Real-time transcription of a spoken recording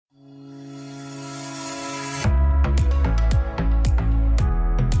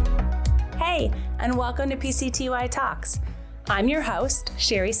Hey, and welcome to PCTY Talks. I'm your host,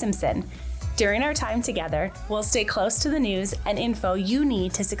 Sherry Simpson. During our time together, we'll stay close to the news and info you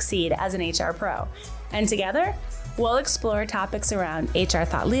need to succeed as an HR pro. And together, we'll explore topics around HR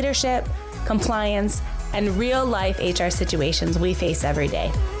thought leadership, compliance, and real-life HR situations we face every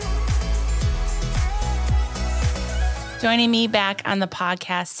day. Joining me back on the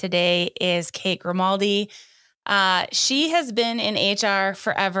podcast today is Kate Grimaldi. She has been in HR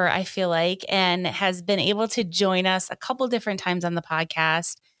forever, I feel like, and has been able to join us a couple different times on the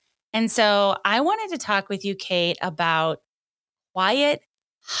podcast. And so I wanted to talk with you, Kate, about quiet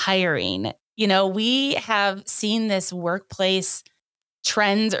hiring. You know, we have seen this workplace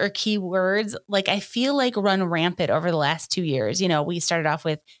trends or keywords, like I feel like run rampant over the last 2 years. You know, we started off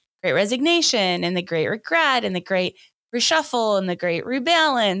with Great Resignation and the Great Regret and the Great Reshuffle and the Great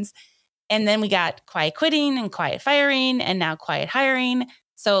Rebalance. And then we got quiet quitting and quiet firing and now quiet hiring.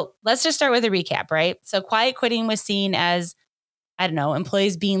 So let's just start with a recap, right? So quiet quitting was seen as, I don't know,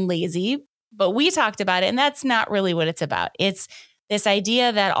 employees being lazy, but we talked about it and that's not really what it's about. It's this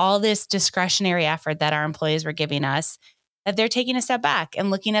idea that all this discretionary effort that our employees were giving us, that they're taking a step back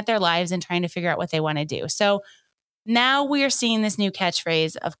and looking at their lives and trying to figure out what they want to do. So now we are seeing this new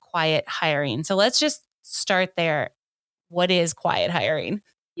catchphrase of quiet hiring. So let's just start there. What is quiet hiring?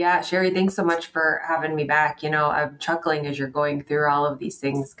 Yeah, Sherry, thanks so much for having me back. You know, I'm chuckling as you're going through all of these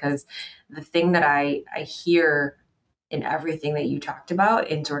things because the thing that I hear in everything that you talked about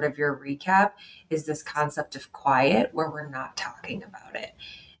in sort of your recap is this concept of quiet where we're not talking about it.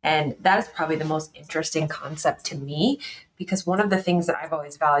 And that is probably the most interesting concept to me because one of the things that I've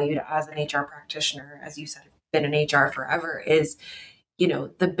always valued as an HR practitioner, as you said, been in HR forever, is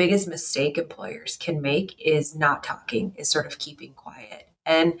the biggest mistake employers can make is not talking, is sort of keeping quiet.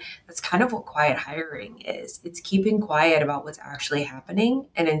 And that's kind of what quiet hiring is. It's keeping quiet about what's actually happening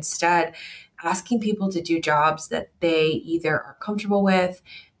and instead asking people to do jobs that they either are comfortable with,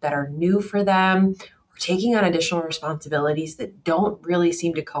 that are new for them, or taking on additional responsibilities that don't really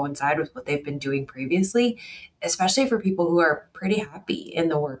seem to coincide with what they've been doing previously, especially for people who are pretty happy in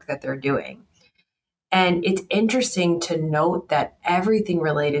the work that they're doing. And it's interesting to note that everything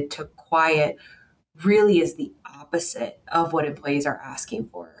related to quiet really is the opposite of what employees are asking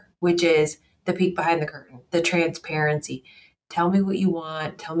for, which is the peek behind the curtain, the transparency. Tell me what you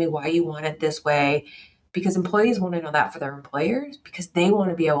want. Tell me why you want it this way. Because employees want to know that for their employers because they want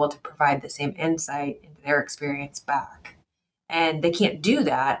to be able to provide the same insight into their experience back. And they can't do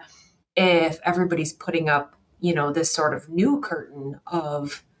that if everybody's putting up, this sort of new curtain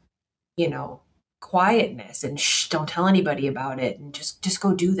of, quietness and don't tell anybody about it and just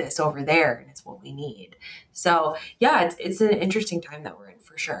go do this over there and it's what we need. So yeah, it's an interesting time that we're in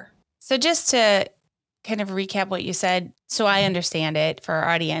for sure. So just to kind of recap what you said, so I understand it for our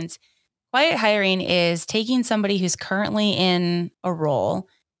audience, quiet hiring is taking somebody who's currently in a role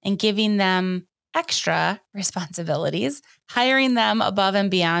and giving them extra responsibilities, hiring them above and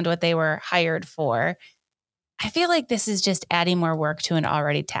beyond what they were hired for. I feel like this is just adding more work to an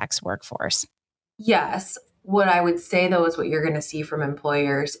already taxed workforce. Yes. What I would say, though, is what you're going to see from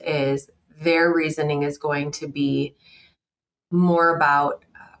employers is their reasoning is going to be more about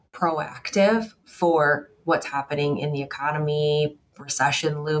proactive for what's happening in the economy,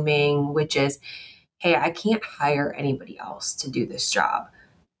 recession looming, which is, hey, I can't hire anybody else to do this job.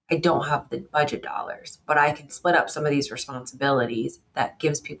 I don't have the budget dollars, but I can split up some of these responsibilities that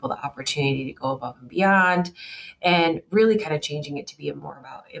gives people the opportunity to go above and beyond and really kind of changing it to be more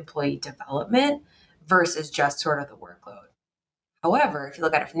about employee development versus just sort of the workload. However, if you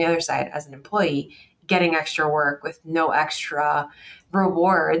look at it from the other side as an employee, getting extra work with no extra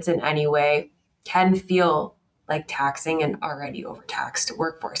rewards in any way can feel like taxing an already overtaxed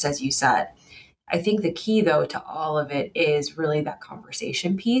workforce, as you said. I think the key, though, to all of it is really that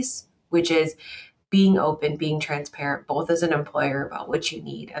conversation piece, which is being open, being transparent, both as an employer about what you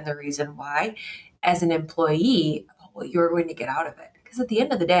need and the reason why, as an employee, about what you're going to get out of it. Because at the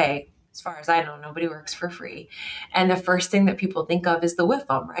end of the day, as far as I know, nobody works for free. And the first thing that people think of is the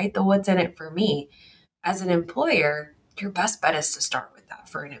WIFM, right? The what's in it for me. As an employer, your best bet is to start with that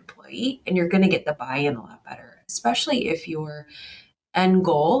for an employee, and you're going to get the buy-in a lot better, especially if your end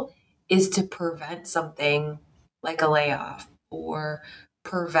goal is to prevent something like a layoff or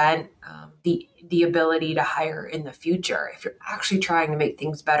prevent the ability to hire in the future. If you're actually trying to make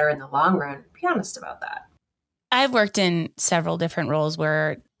things better in the long run, be honest about that. I've worked in several different roles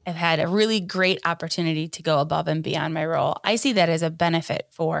where I've had a really great opportunity to go above and beyond my role. I see that as a benefit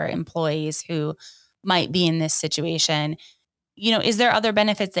for employees who might be in this situation. is there other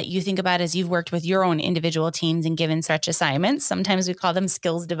benefits that you think about as you've worked with your own individual teams and given such assignments? Sometimes we call them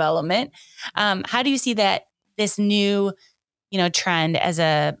skills development. How do you see that this new, trend as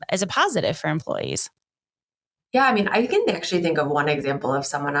a positive for employees? Yeah, I mean, I can actually think of one example of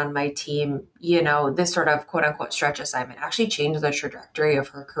someone on my team, this sort of quote unquote stretch assignment actually changed the trajectory of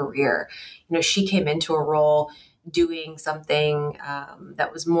her career. She came into a role doing something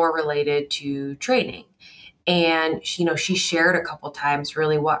that was more related to training. And she shared a couple times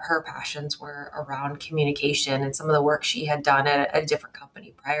really what her passions were around communication and some of the work she had done at a different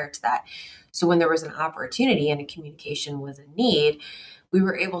company prior to that. So when there was an opportunity and a communication was a need, we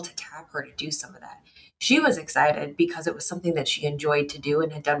were able to tap her to do some of that. She was excited because it was something that she enjoyed to do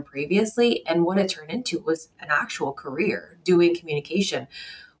and had done previously. And what it turned into was an actual career doing communication,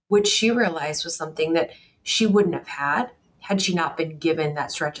 which she realized was something that she wouldn't have had she not been given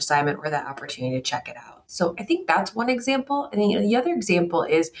that stretch assignment or that opportunity to check it out. So I think that's one example. And then the other example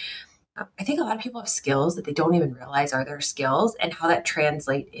is I think a lot of people have skills that they don't even realize are their skills and how that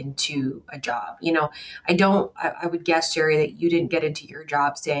translate into a job. I would guess, Jerry, that you didn't get into your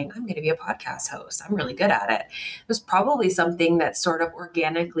job saying, I'm going to be a podcast host. I'm really good at it. It was probably something that sort of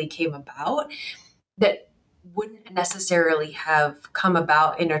organically came about that wouldn't necessarily have come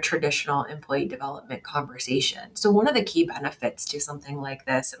about in a traditional employee development conversation. So one of the key benefits to something like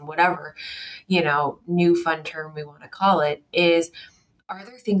this and whatever, new fun term we want to call it is, are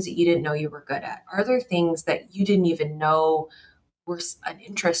there things that you didn't know you were good at? Are there things that you didn't even know were an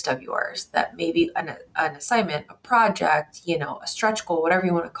interest of yours that maybe an assignment, a project, a stretch goal, whatever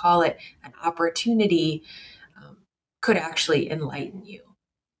you want to call it, an opportunity um, could actually enlighten you?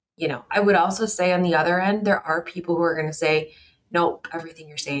 I would also say on the other end, there are people who are going to say, nope, everything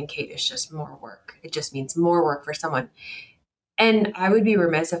you're saying, Kate, is just more work. It just means more work for someone. And I would be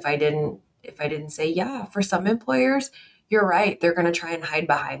remiss if I didn't say, yeah, for some employers, you're right. They're going to try and hide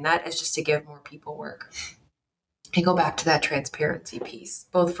behind that as just to give more people work. And go back to that transparency piece,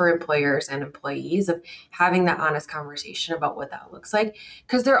 both for employers and employees, of having that honest conversation about what that looks like.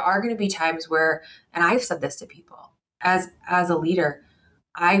 Because there are going to be times where, and I've said this to people, as a leader,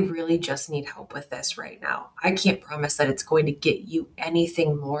 I really just need help with this right now. I can't promise that it's going to get you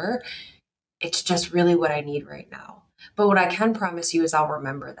anything more. It's just really what I need right now. But what I can promise you is I'll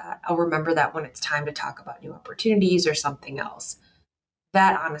remember that. I'll remember that when it's time to talk about new opportunities or something else.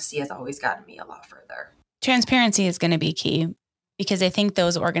 That honesty has always gotten me a lot further. Transparency is going to be key, because I think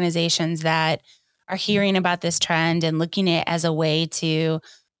those organizations that are hearing about this trend and looking at it as a way to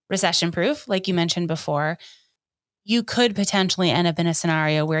recession proof, like you mentioned before, you could potentially end up in a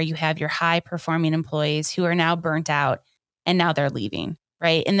scenario where you have your high performing employees who are now burnt out and now they're leaving,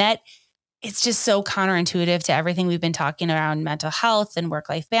 right? And that it's just so counterintuitive to everything we've been talking around mental health and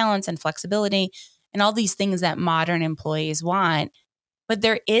work-life balance and flexibility and all these things that modern employees want. But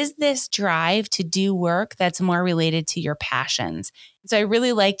there is this drive to do work that's more related to your passions. So I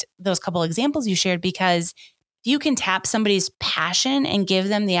really liked those couple examples you shared, because if you can tap somebody's passion and give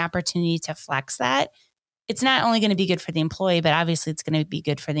them the opportunity to flex that, it's not only going to be good for the employee, but obviously it's going to be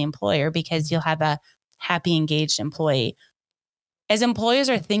good for the employer, because you'll have a happy, engaged employee. As employers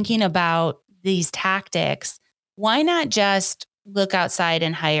are thinking about these tactics, why not just look outside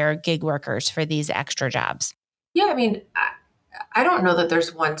and hire gig workers for these extra jobs? Yeah, I mean, I don't know that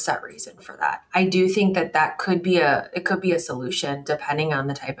there's one set reason for that. I do think that it could be a solution depending on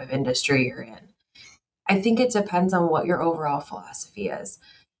the type of industry you're in. I think it depends on what your overall philosophy is.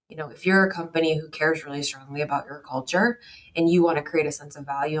 If you're a company who cares really strongly about your culture and you want to create a sense of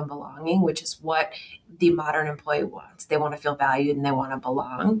value and belonging, which is what the modern employee wants, they want to feel valued and they want to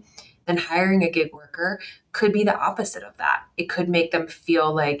belong, then hiring a gig worker could be the opposite of that. It could make them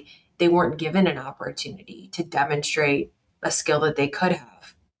feel like they weren't given an opportunity to demonstrate a skill that they could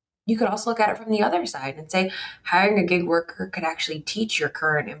have. You could also look at it from the other side and say hiring a gig worker could actually teach your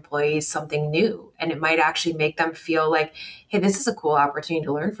current employees something new. And it might actually make them feel like, hey, this is a cool opportunity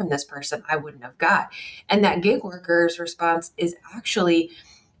to learn from this person I wouldn't have got. And that gig worker's response is actually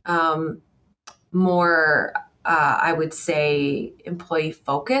more, I would say, employee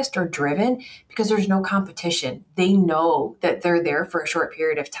focused or driven, because there's no competition. They know that they're there for a short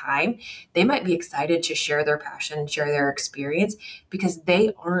period of time. They might be excited to share their passion, share their experience, because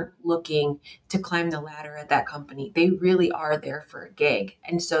they aren't looking to climb the ladder at that company. They really are there for a gig.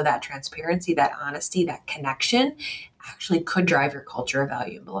 And so that transparency, that honesty, that connection actually could drive your culture of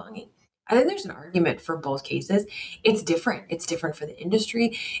value and belonging. I think there's an argument for both cases. It's different. It's different for the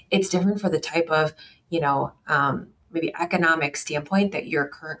industry. It's different for the type of, maybe economic standpoint that your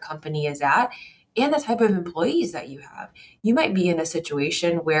current company is at. and the type of employees that you have. You might be in a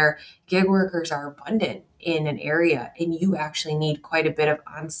situation where gig workers are abundant in an area and you actually need quite a bit of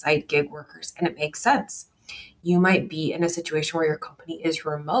on-site gig workers, and it makes sense. You might be in a situation where your company is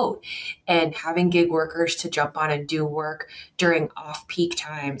remote and having gig workers to jump on and do work during off peak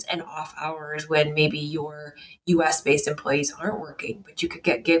times and off hours when maybe your US based employees aren't working, but you could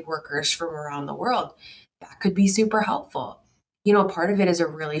get gig workers from around the world. That could be super helpful. Part of it is a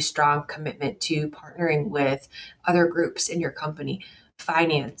really strong commitment to partnering with other groups in your company,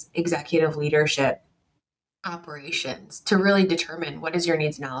 finance, executive leadership, operations, to really determine what is your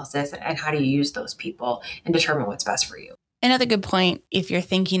needs analysis and how do you use those people and determine what's best for you. Another good point, if you're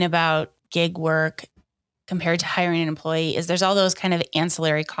thinking about gig work compared to hiring an employee, is there's all those kind of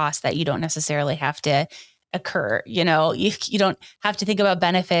ancillary costs that you don't necessarily have to occur. You don't have to think about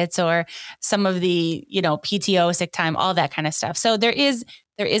benefits or some of the, PTO, sick time, all that kind of stuff. So there is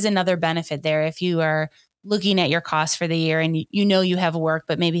another benefit there if you are looking at your costs for the year and you have work,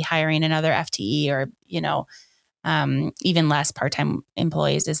 but maybe hiring another FTE or, even less part-time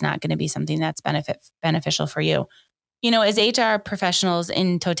employees is not going to be something that's beneficial for you. As HR professionals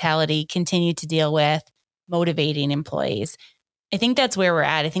in totality continue to deal with motivating employees, I think that's where we're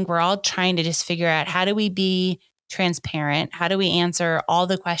at. I think we're all trying to just figure out, how do we be transparent? How do we answer all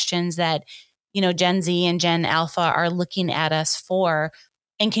the questions that, Gen Z and Gen Alpha are looking at us for,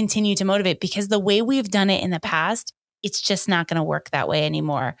 and continue to motivate? Because the way we've done it in the past, it's just not going to work that way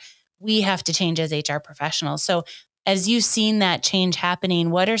anymore. We have to change as HR professionals. So as you've seen that change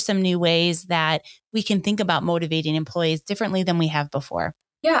happening, what are some new ways that we can think about motivating employees differently than we have before?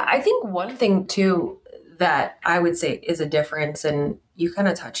 Yeah, I think one thing too that I would say is a difference, and you kind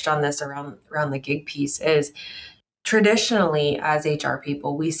of touched on this around the gig piece, is traditionally as HR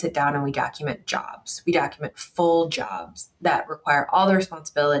people, we sit down and we document jobs. We document full jobs that require all the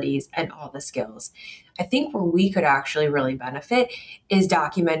responsibilities and all the skills. I think where we could actually really benefit is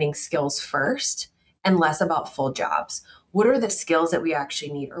documenting skills first and less about full jobs. What are the skills that we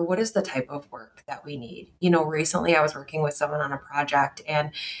actually need, or what is the type of work that we need? Recently I was working with someone on a project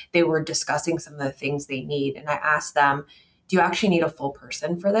and they were discussing some of the things they need. And I asked them, do you actually need a full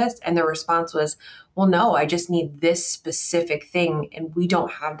person for this? And their response was, well, no, I just need this specific thing and we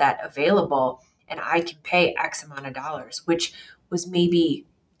don't have that available. And I can pay X amount of dollars, which was maybe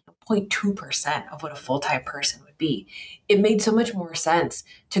 0.2% of what a full-time person would be. It made so much more sense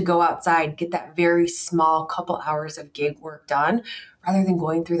to go outside, get that very small couple hours of gig work done rather than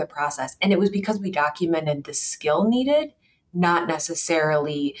going through the process. And it was because we documented the skill needed, not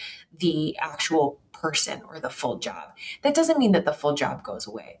necessarily the actual person or the full job. That doesn't mean that the full job goes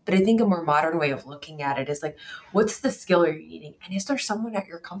away, but I think a more modern way of looking at it is like, what's the skill you're needing? And is there someone at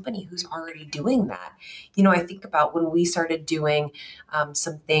your company who's already doing that? I think about when we started doing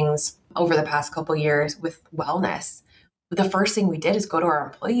some things over the past couple years with wellness. The first thing we did is go to our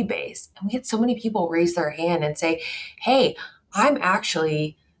employee base, and we had so many people raise their hand and say, hey, I'm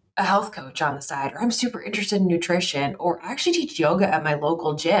actually a health coach on the side, or I'm super interested in nutrition, or I actually teach yoga at my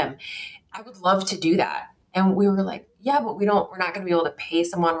local gym. I would love to do that. And we were like, yeah, but we're not going to be able to pay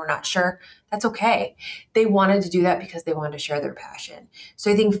someone. We're not sure. That's okay. They wanted to do that because they wanted to share their passion. So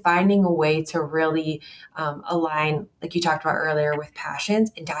I think finding a way to really align, like you talked about earlier, with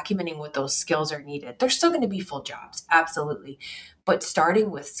passions and documenting what those skills are needed. There's still going to be full jobs. Absolutely. But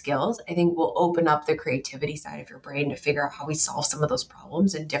starting with skills, I think will open up the creativity side of your brain to figure out how we solve some of those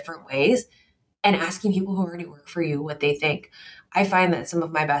problems in different ways, and asking people who already work for you what they think. I find that some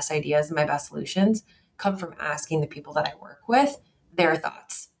of my best ideas and my best solutions come from asking the people that I work with their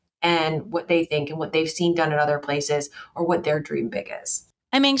thoughts and what they think and what they've seen done in other places or what their dream big is.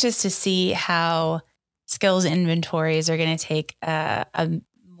 I'm anxious to see how skills inventories are going to take a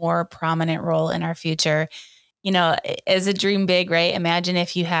more prominent role in our future. As a dream big, right? Imagine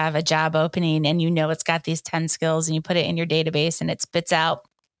if you have a job opening and it's got these 10 skills and you put it in your database and it spits out,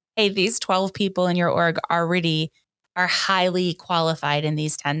 hey, these 12 people in your org already are highly qualified in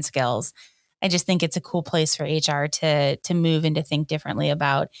these 10 skills. I just think it's a cool place for HR to move and to think differently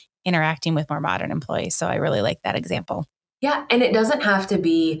about interacting with more modern employees. So I really like that example. Yeah. And it doesn't have to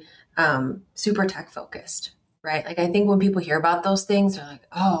be super tech focused, right? Like I think when people hear about those things, they're like,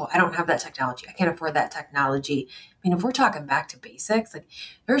 oh, I don't have that technology. I can't afford that technology. I mean, if we're talking back to basics, like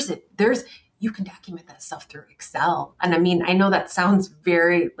you can document that stuff through Excel. And I mean, I know that sounds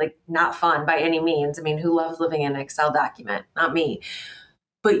very not fun by any means. I mean, who loves living in an Excel document? Not me.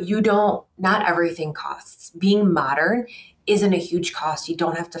 But not everything costs. Being modern isn't a huge cost. You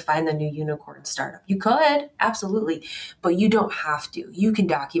don't have to find the new unicorn startup. You could, absolutely, but you don't have to. You can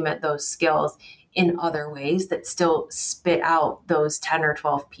document those skills in other ways that still spit out those 10 or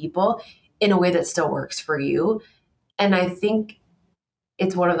 12 people in a way that still works for you. And I think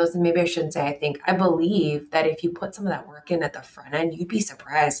it's one of those, and maybe I shouldn't say I believe that if you put some of that work in at the front end, you'd be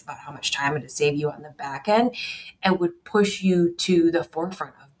surprised about how much time it would save you on the back end and would push you to the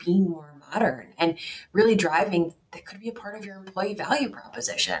forefront of being more modern and really driving that could be a part of your employee value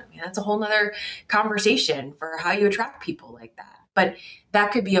proposition. I mean, that's a whole nother conversation for how you attract people like that. But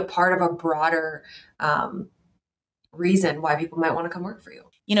that could be a part of a broader reason why people might want to come work for you.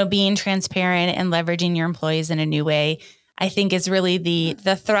 Being transparent and leveraging your employees in a new way, I think is really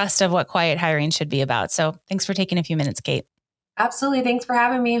the thrust of what quiet hiring should be about. So thanks for taking a few minutes, Kate. Absolutely. Thanks for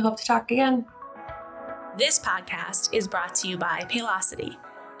having me. Hope to talk again. This podcast is brought to you by Paylocity,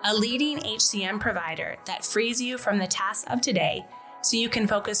 a leading HCM provider that frees you from the tasks of today so you can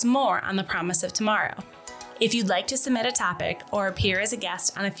focus more on the promise of tomorrow. If you'd like to submit a topic or appear as a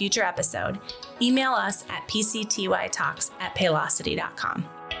guest on a future episode, email us at pctytalks@paylocity.com.